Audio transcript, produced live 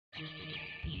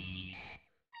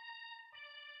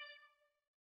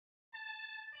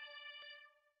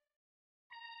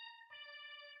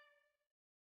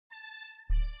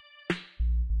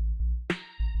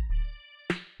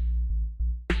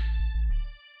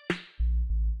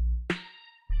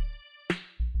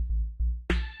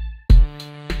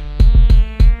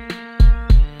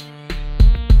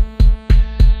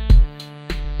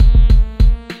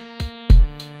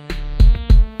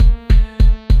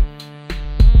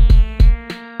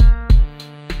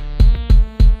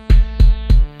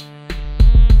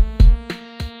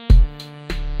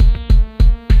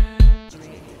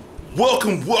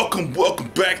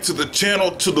Welcome back to the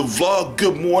channel, to the vlog.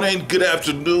 Good morning, good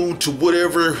afternoon, to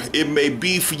whatever it may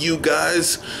be for you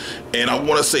guys. And I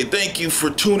want to say thank you for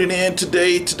tuning in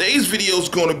today. Today's video is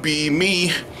going to be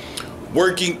me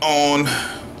working on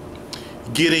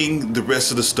getting the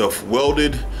rest of the stuff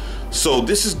welded. So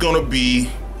this is going to be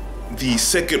the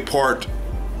second part.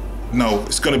 No,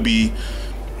 it's going to be,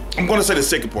 I'm going to say the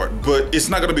second part, but it's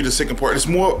not going to be the second part. It's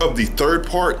more of the third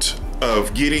part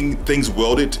of getting things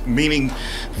welded, meaning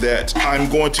that I'm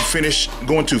going to finish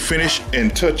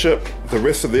and touch up the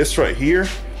rest of this right here.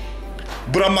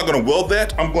 But I'm not going to weld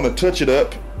that. I'm going to touch it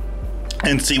up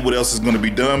and see what else is going to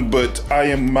be done. But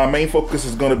my main focus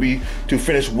is going to be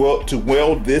to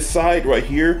weld this side right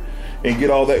here and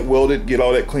get all that welded, get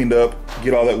all that cleaned up,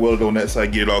 get all that welded on that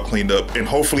side, get it all cleaned up, and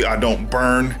hopefully I don't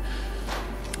burn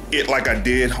it like I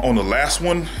did on the last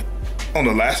one,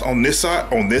 on this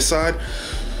side.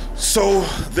 So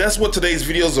that's what today's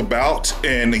video is about,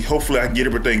 and hopefully I can get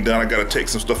everything done. I gotta take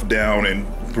some stuff down and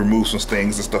remove some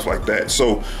things and stuff like that.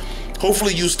 So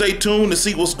hopefully you stay tuned to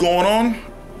see what's going on,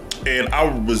 and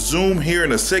I'll resume here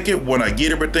in a second when I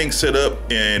get everything set up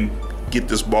and get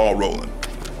this ball rolling.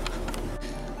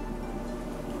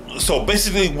 So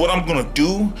basically what I'm gonna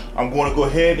do, I'm gonna go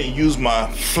ahead and use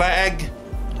my flag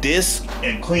disc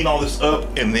and clean all this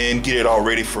up and then get it all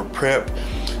ready for prep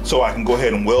so I can go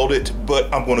ahead and weld it.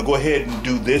 But I'm going to go ahead and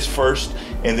do this first,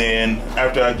 and then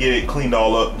after I get it cleaned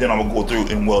all up, then I'm gonna go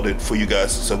through and weld it for you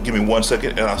guys. So give me 1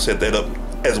 second and I'll set that up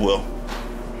as well.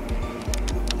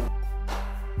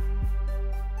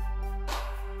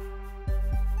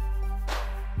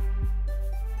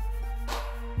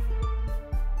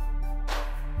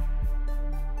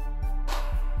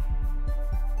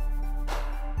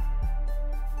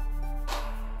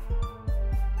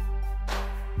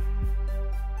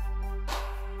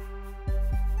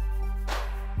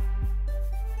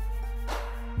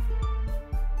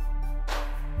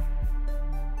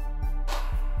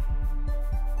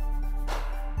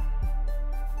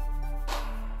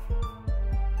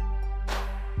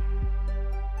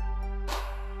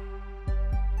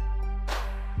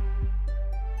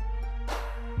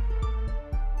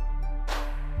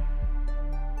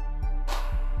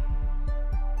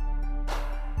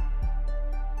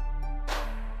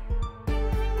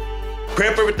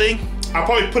 Prep everything. I'll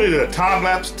probably put it in a time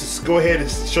lapse to go ahead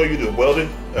and show you the welding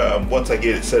once I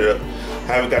get it set up.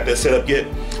 I haven't got that set up yet.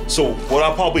 So what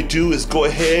I'll probably do is go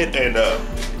ahead and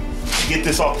get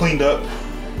this all cleaned up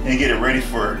and get it ready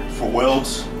for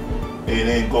welds, and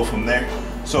then go from there.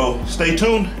 So stay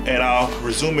tuned and I'll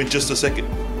resume in just a second.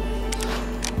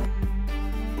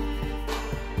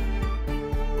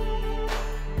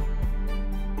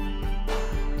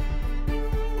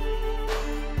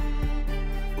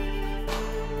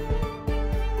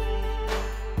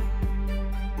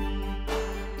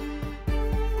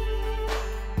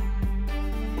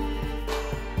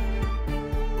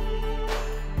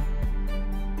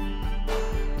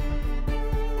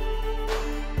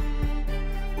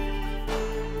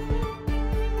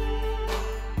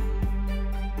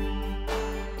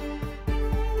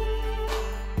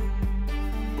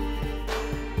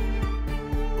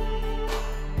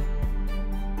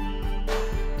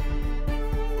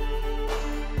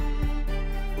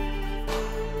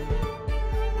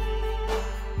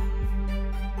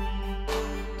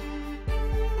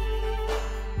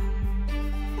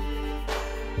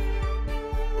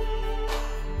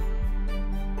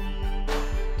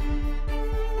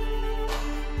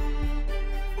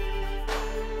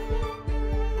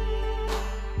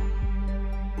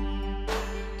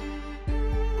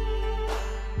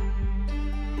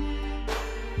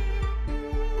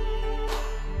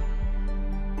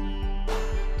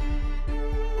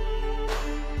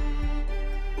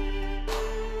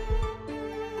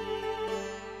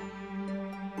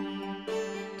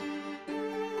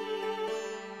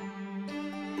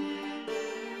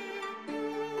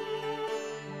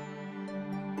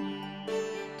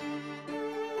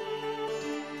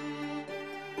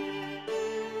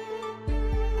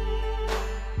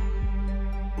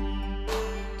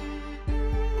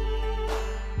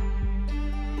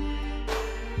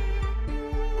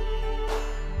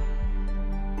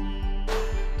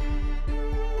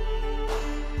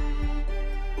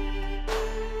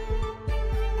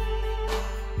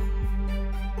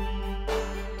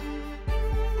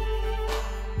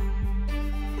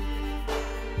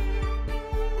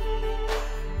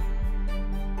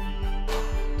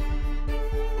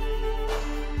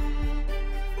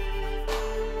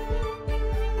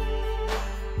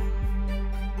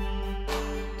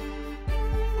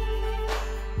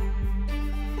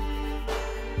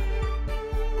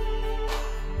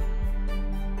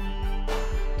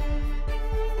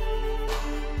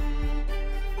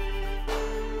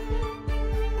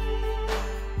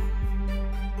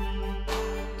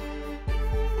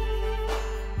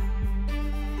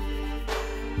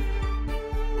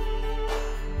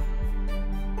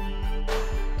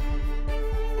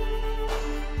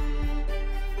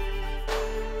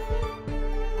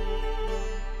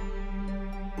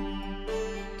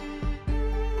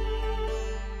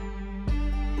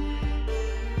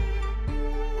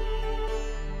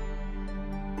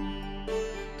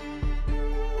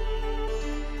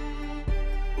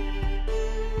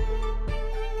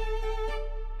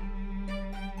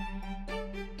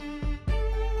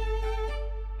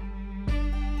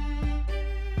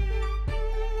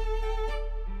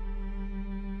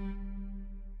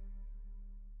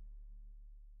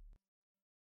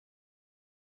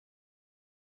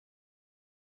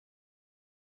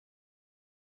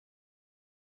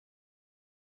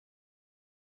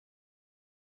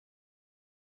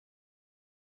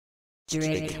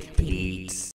 Drake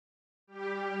Beats.